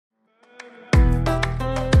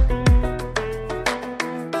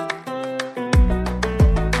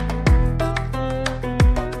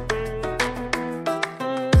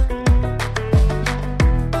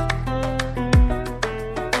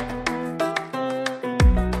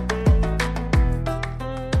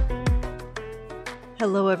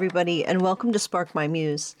Hello, everybody, and welcome to Spark My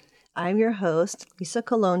Muse. I'm your host, Lisa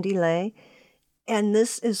Colon-DeLay, and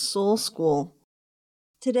this is Soul School.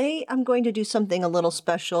 Today, I'm going to do something a little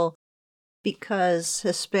special because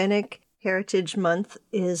Hispanic Heritage Month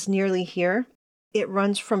is nearly here. It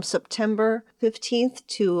runs from September 15th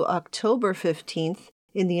to October 15th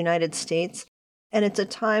in the United States, and it's a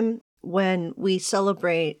time when we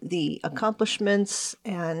celebrate the accomplishments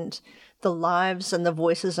and the lives and the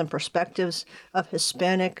voices and perspectives of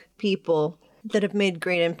Hispanic people that have made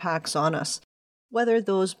great impacts on us, whether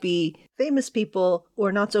those be famous people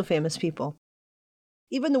or not so famous people.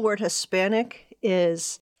 Even the word Hispanic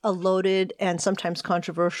is a loaded and sometimes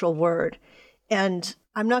controversial word, and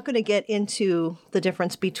I'm not going to get into the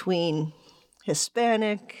difference between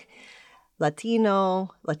Hispanic,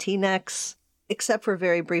 Latino, Latinx, except for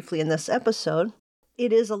very briefly in this episode.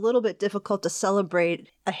 It is a little bit difficult to celebrate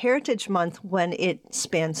a Heritage Month when it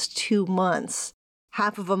spans 2 months,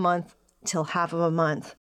 half of a month till half of a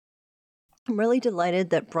month. I'm really delighted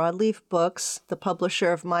that Broadleaf Books, the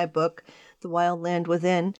publisher of my book, The Wild Land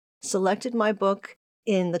Within, selected my book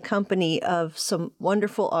in the company of some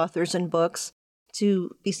wonderful authors and books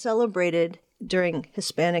to be celebrated during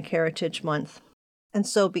Hispanic Heritage Month. And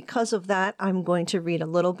so because of that, I'm going to read a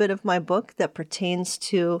little bit of my book that pertains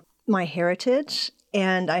to my heritage,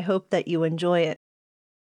 and I hope that you enjoy it.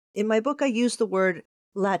 In my book, I use the word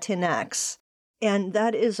Latinx, and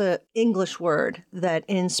that is an English word that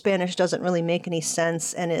in Spanish doesn't really make any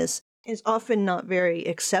sense and is often not very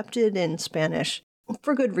accepted in Spanish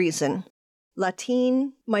for good reason.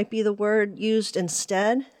 Latin might be the word used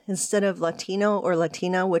instead of Latino or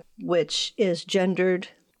Latina, which is gendered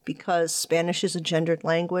because Spanish is a gendered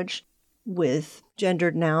language with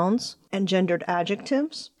gendered nouns and gendered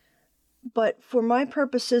adjectives. But for my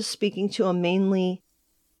purposes, speaking to a mainly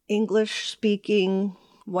English-speaking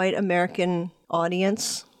white American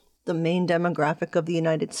audience, the main demographic of the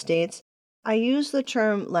United States, I use the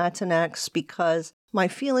term Latinx because my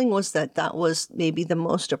feeling was that that was maybe the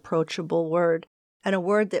most approachable word, and a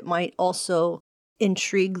word that might also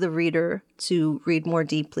intrigue the reader to read more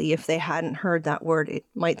deeply. If they hadn't heard that word, it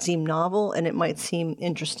might seem novel and it might seem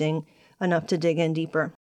interesting enough to dig in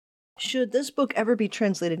deeper. Should this book ever be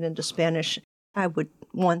translated into Spanish, I would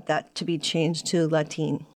want that to be changed to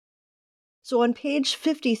Latin. So on page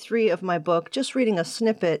 53 of my book, just reading a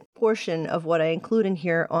snippet portion of what I include in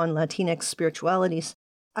here on Latinx spiritualities,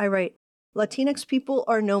 I write, Latinx people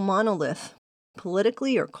are no monolith,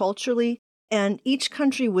 politically or culturally, and each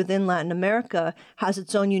country within Latin America has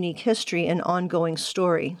its own unique history and ongoing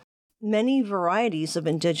story. Many varieties of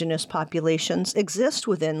indigenous populations exist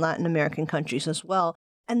within Latin American countries as well,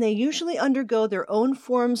 and they usually undergo their own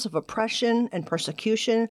forms of oppression and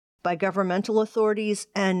persecution by governmental authorities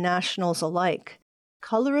and nationals alike.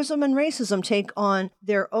 Colorism and racism take on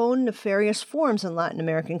their own nefarious forms in Latin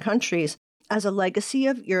American countries as a legacy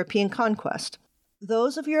of European conquest.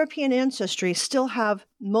 Those of European ancestry still have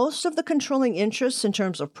most of the controlling interests in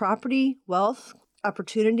terms of property, wealth,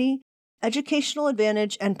 opportunity, educational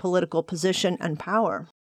advantage, and political position and power.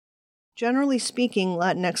 Generally speaking,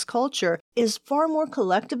 Latinx culture is far more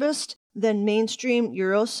collectivist than mainstream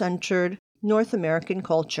Euro-centered North American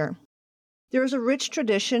culture. There is a rich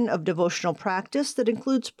tradition of devotional practice that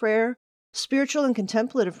includes prayer, spiritual and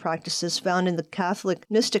contemplative practices found in the Catholic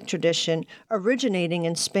mystic tradition originating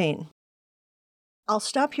in Spain. I'll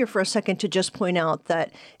stop here for a second to just point out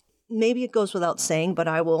that maybe it goes without saying, but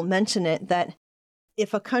I will mention it, that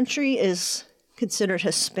if a country is considered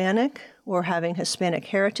Hispanic or having Hispanic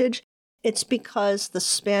heritage, it's because the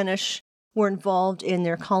Spanish were involved in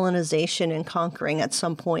their colonization and conquering at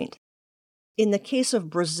some point. In the case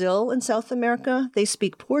of Brazil in South America, they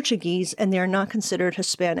speak Portuguese and they are not considered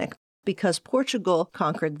Hispanic because Portugal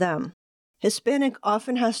conquered them. Hispanic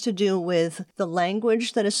often has to do with the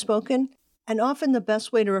language that is spoken, and often the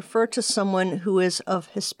best way to refer to someone who is of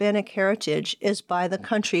Hispanic heritage is by the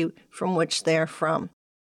country from which they are from.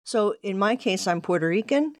 So in my case, I'm Puerto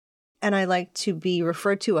Rican, and I like to be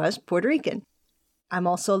referred to as Puerto Rican. I'm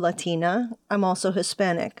also Latina. I'm also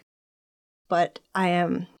Hispanic. But I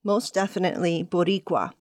am most definitely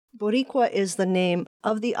Boricua. Boricua is the name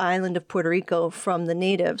of the island of Puerto Rico from the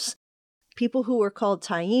natives. People who were called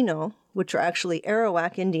Taíno, which are actually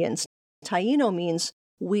Arawak Indians. Taíno means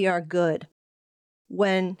we are good.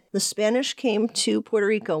 When the Spanish came to Puerto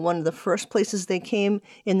Rico, one of the first places they came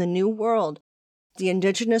in the New World, the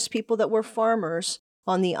indigenous people that were farmers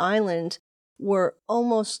on the island were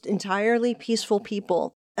almost entirely peaceful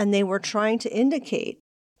people, and they were trying to indicate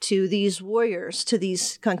to these warriors, to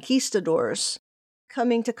these conquistadors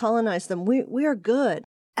coming to colonize them, we are good.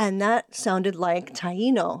 And that sounded like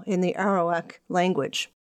Taíno in the Arawak language.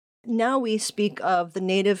 Now we speak of the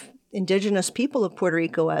native indigenous people of Puerto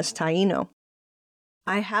Rico as Taíno.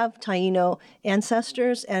 I have Taíno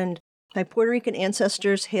ancestors, and my Puerto Rican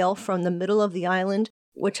ancestors hail from the middle of the island,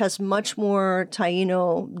 which has much more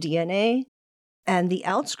Taíno DNA, and the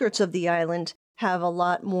outskirts of the island have a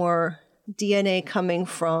lot more DNA coming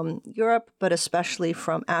from Europe, but especially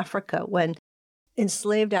from Africa, when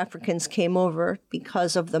enslaved Africans came over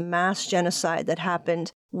because of the mass genocide that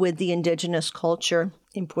happened with the indigenous culture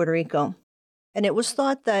in Puerto Rico. And it was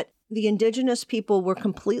thought that the indigenous people were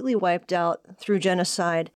completely wiped out through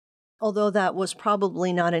genocide, although that was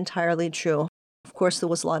probably not entirely true. Of course, there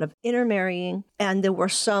was a lot of intermarrying, and there were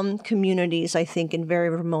some communities, I think, in very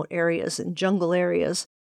remote areas and jungle areas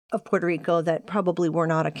of Puerto Rico that probably were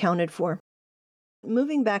not accounted for.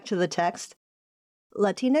 Moving back to the text,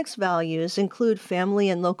 Latinx values include family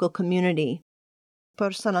and local community,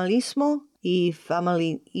 personalismo y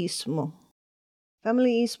familismo.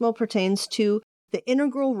 Familismo pertains to the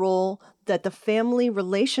integral role that the family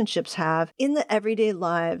relationships have in the everyday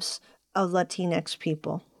lives of Latinx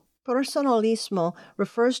people. Personalismo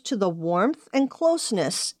refers to the warmth and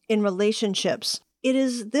closeness in relationships. It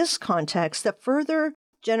is this context that further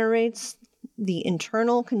generates the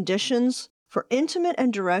internal conditions for intimate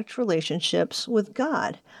and direct relationships with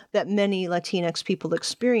God that many Latinx people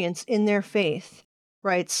experience in their faith,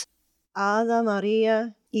 writes Ada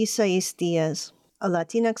Maria Isais Diaz, a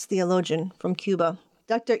Latinx theologian from Cuba.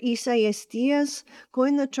 Dr. Isais Diaz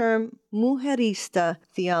coined the term mujerista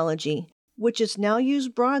theology, which is now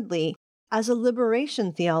used broadly as a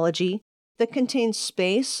liberation theology that contains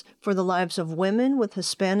space for the lives of women with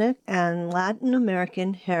Hispanic and Latin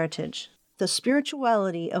American heritage. The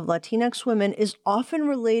spirituality of Latinx women is often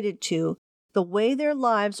related to the way their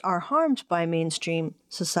lives are harmed by mainstream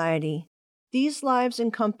society. These lives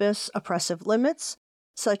encompass oppressive limits,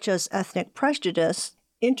 such as ethnic prejudice,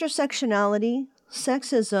 intersectionality,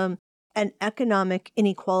 sexism, and economic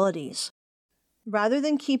inequalities. Rather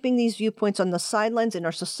than keeping these viewpoints on the sidelines in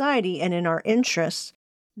our society and in our interests,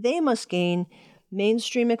 they must gain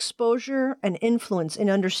mainstream exposure and influence in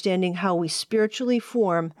understanding how we spiritually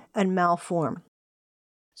form and malform.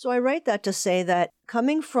 So I write that to say that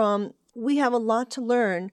we have a lot to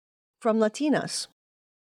learn from Latinas.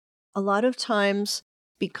 A lot of times,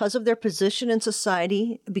 because of their position in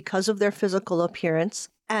society, because of their physical appearance,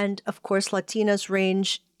 and of course, Latinas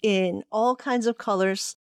range in all kinds of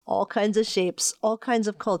colors, all kinds of shapes, all kinds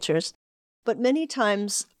of cultures, but many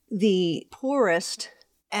times the poorest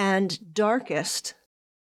and darkest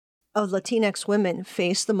of Latinx women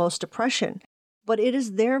face the most oppression, but it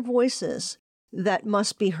is their voices that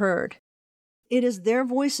must be heard. It is their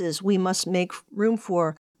voices we must make room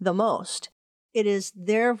for the most. It is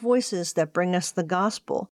their voices that bring us the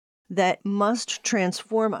gospel, that must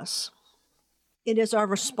transform us. It is our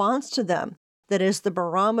response to them that is the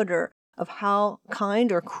barometer of how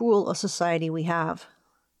kind or cruel a society we have.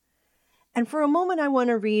 And for a moment, I want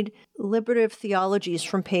to read Liberative Theologies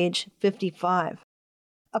from page 55.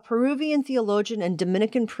 A Peruvian theologian and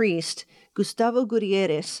Dominican priest, Gustavo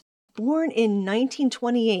Gutierrez, born in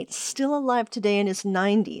 1928, still alive today in his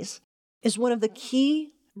 90s, is one of the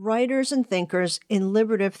key writers and thinkers in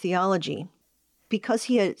liberative theology. Because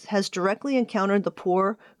he has directly encountered the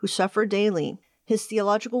poor who suffer daily, his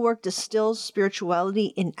theological work distills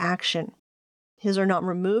spirituality in action. His are not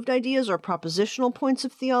removed ideas or propositional points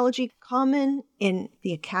of theology common in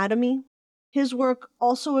the academy. His work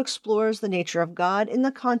also explores the nature of God in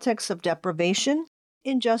the context of deprivation,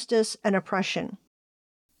 injustice, and oppression.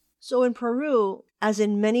 So in Peru, as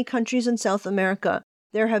in many countries in South America,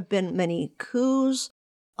 there have been many coups,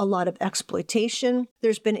 a lot of exploitation.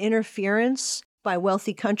 There's been interference by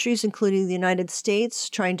wealthy countries, including the United States,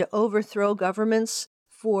 trying to overthrow governments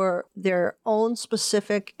for their own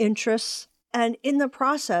specific interests. And in the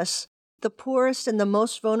process, the poorest and the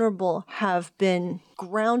most vulnerable have been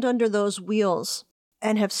ground under those wheels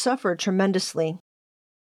and have suffered tremendously.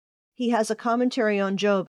 He has a commentary on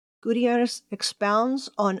Job. Gutierrez expounds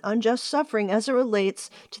on unjust suffering as it relates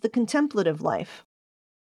to the contemplative life.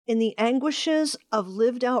 In the anguishes of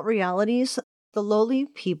lived-out realities, the lowly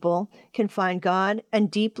people can find God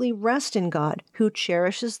and deeply rest in God, who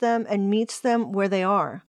cherishes them and meets them where they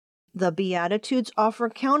are. The Beatitudes offer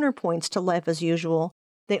counterpoints to life as usual.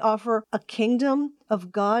 They offer a kingdom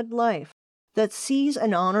of God life that sees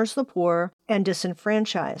and honors the poor and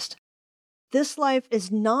disenfranchised. This life is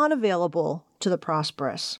not available to the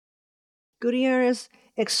prosperous. Gutierrez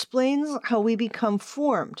explains how we become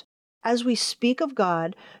formed as we speak of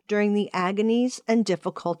God during the agonies and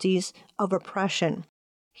difficulties of oppression.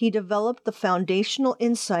 he developed the foundational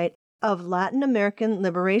insight of Latin American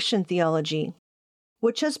liberation theology,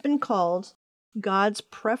 which has been called God's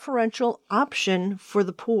preferential option for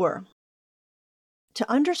the poor. To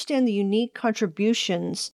understand the unique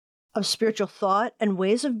contributions of spiritual thought and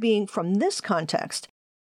ways of being from this context,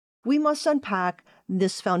 we must unpack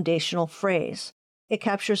this foundational phrase. It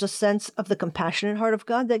captures a sense of the compassionate heart of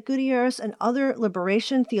God that Gutierrez and other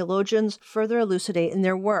liberation theologians further elucidate in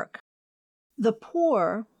their work. The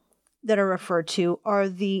poor that are referred to are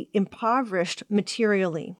the impoverished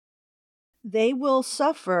materially. They will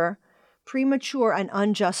suffer premature and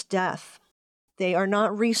unjust death. They are not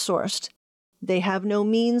resourced. They have no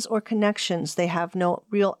means or connections. They have no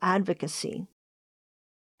real advocacy.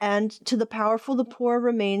 And to the powerful, the poor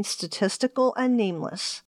remain statistical and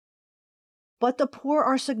nameless. But the poor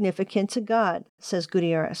are significant to God, says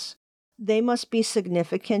Gutierrez. They must be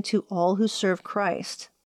significant to all who serve Christ,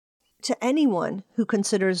 to anyone who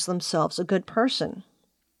considers themselves a good person.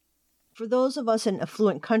 For those of us in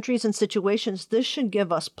affluent countries and situations, this should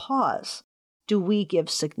give us pause. Do we give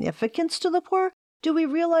significance to the poor? Do we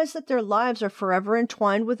realize that their lives are forever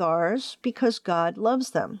entwined with ours because God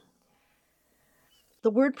loves them? The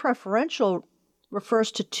word preferential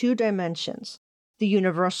refers to two dimensions, the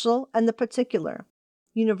universal and the particular.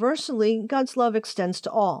 Universally, God's love extends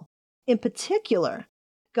to all. In particular,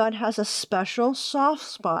 God has a special soft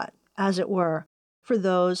spot, as it were, for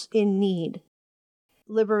those in need.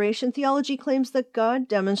 Liberation theology claims that God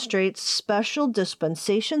demonstrates special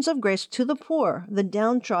dispensations of grace to the poor, the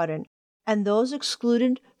downtrodden, and those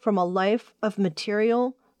excluded from a life of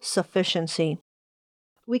material sufficiency.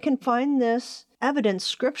 We can find this evidence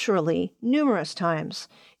scripturally numerous times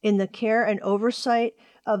in the care and oversight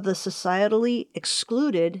of the societally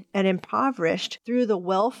excluded and impoverished through the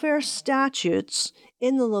welfare statutes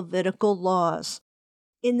in the Levitical laws,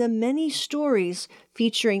 in the many stories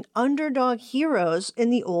featuring underdog heroes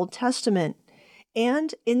in the Old Testament,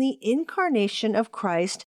 and in the incarnation of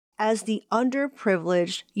Christ as the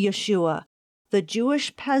underprivileged Yeshua, the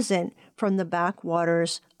Jewish peasant from the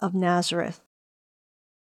backwaters of Nazareth.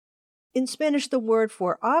 In Spanish, the word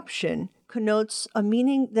for option connotes a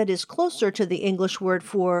meaning that is closer to the English word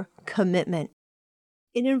for commitment.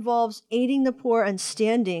 It involves aiding the poor and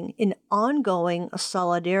standing in ongoing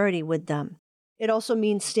solidarity with them. It also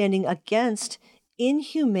means standing against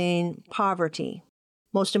inhumane poverty.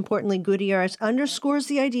 Most importantly, Gutierrez underscores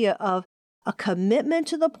the idea of a commitment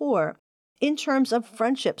to the poor in terms of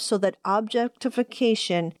friendship so that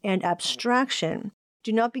objectification and abstraction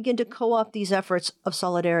do not begin to co-opt these efforts of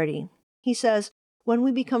solidarity. He says, when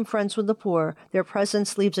we become friends with the poor, their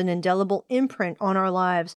presence leaves an indelible imprint on our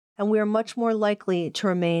lives, and we are much more likely to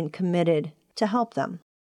remain committed to help them.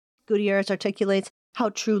 Gutierrez articulates how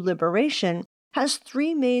true liberation has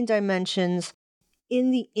three main dimensions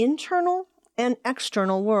in the internal and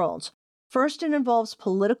external worlds. First, it involves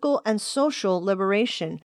political and social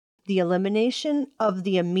liberation, the elimination of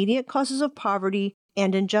the immediate causes of poverty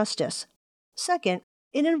and injustice. Second,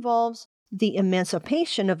 it involves the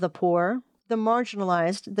emancipation of the poor, the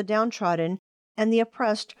marginalized, the downtrodden, and the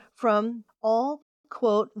oppressed from all,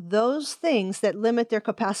 quote, those things that limit their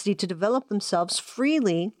capacity to develop themselves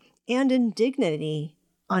freely and in dignity,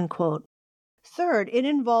 unquote. Third, it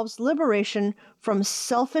involves liberation from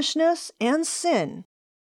selfishness and sin,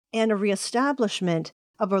 and a reestablishment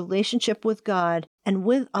of a relationship with God and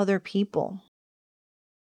with other people.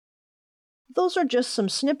 Those are just some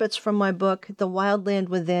snippets from my book, The Wild Land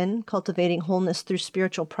Within, Cultivating Wholeness Through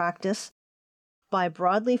Spiritual Practice, by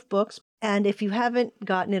Broadleaf Books. And if you haven't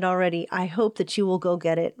gotten it already, I hope that you will go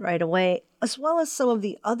get it right away, as well as some of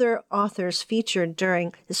the other authors featured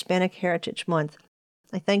during Hispanic Heritage Month.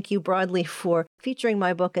 I thank you, Broadleaf, for featuring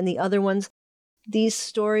my book and the other ones. These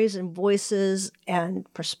stories and voices and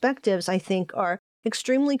perspectives, I think, are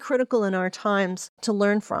extremely critical in our times to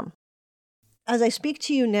learn from. As I speak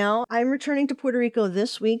to you now, I'm returning to Puerto Rico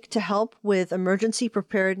this week to help with emergency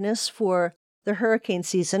preparedness for the hurricane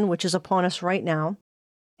season, which is upon us right now.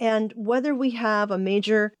 And whether we have a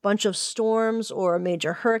major bunch of storms or a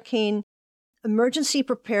major hurricane, emergency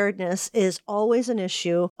preparedness is always an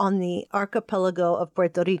issue on the archipelago of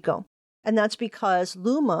Puerto Rico. And that's because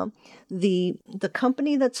LUMA, the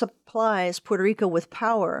company that supplies Puerto Rico with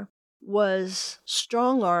power, was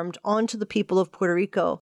strong-armed onto the people of Puerto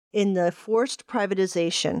Rico in the forced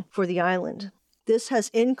privatization for the island. This has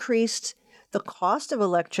increased the cost of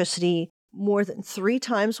electricity more than 3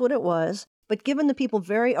 times what it was, but given the people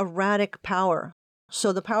very erratic power.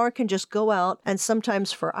 So the power can just go out, and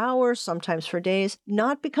sometimes for hours, sometimes for days,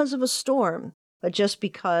 not because of a storm, but just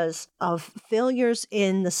because of failures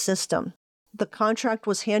in the system. The contract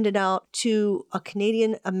was handed out to a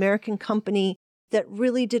Canadian-American company that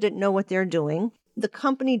really didn't know what they're doing. The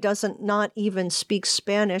company doesn't not even speak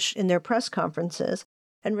Spanish in their press conferences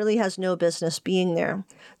and really has no business being there.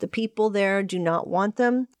 The people there do not want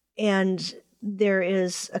them, and there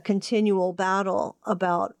is a continual battle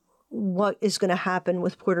about what is going to happen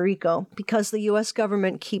with Puerto Rico because the U.S.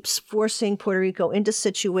 government keeps forcing Puerto Rico into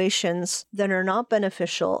situations that are not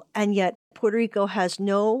beneficial, and yet Puerto Rico has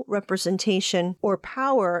no representation or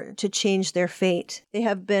power to change their fate. They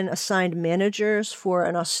have been assigned managers for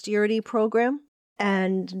an austerity program,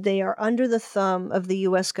 and they are under the thumb of the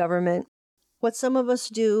U.S. government. What some of us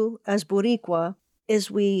do as Boricua is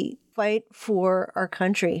we fight for our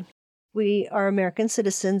country. We are American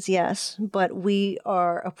citizens, yes, but we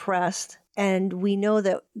are oppressed, and we know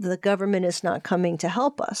that the government is not coming to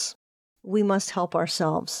help us. We must help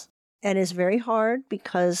ourselves. And it's very hard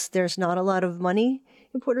because there's not a lot of money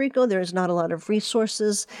in Puerto Rico. There's not a lot of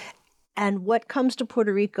resources. And what comes to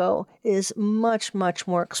Puerto Rico is much, much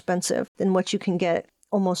more expensive than what you can get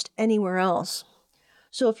almost anywhere else.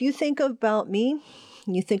 So if you think about me,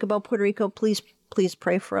 you think about Puerto Rico, please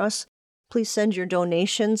pray for us. Please send your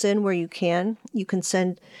donations in where you can. You can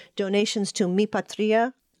send donations to Mi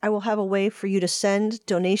Patria. I will have a way for you to send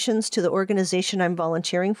donations to the organization I'm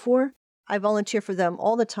volunteering for. I volunteer for them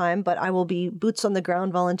all the time, but I will be boots on the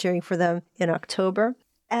ground volunteering for them in October.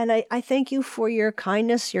 And I thank you for your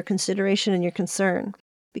kindness, your consideration, and your concern.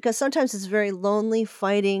 Because sometimes it's very lonely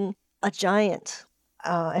fighting a giant,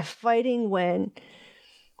 fighting when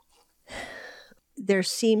there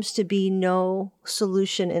seems to be no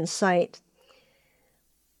solution in sight.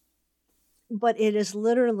 But it is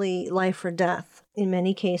literally life or death in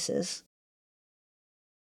many cases.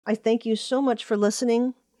 I thank you so much for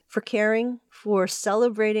listening, for caring, for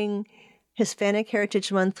celebrating Hispanic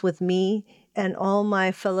Heritage Month with me and all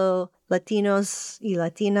my fellow Latinos y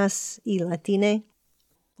Latinas y Latine.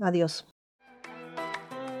 Adios.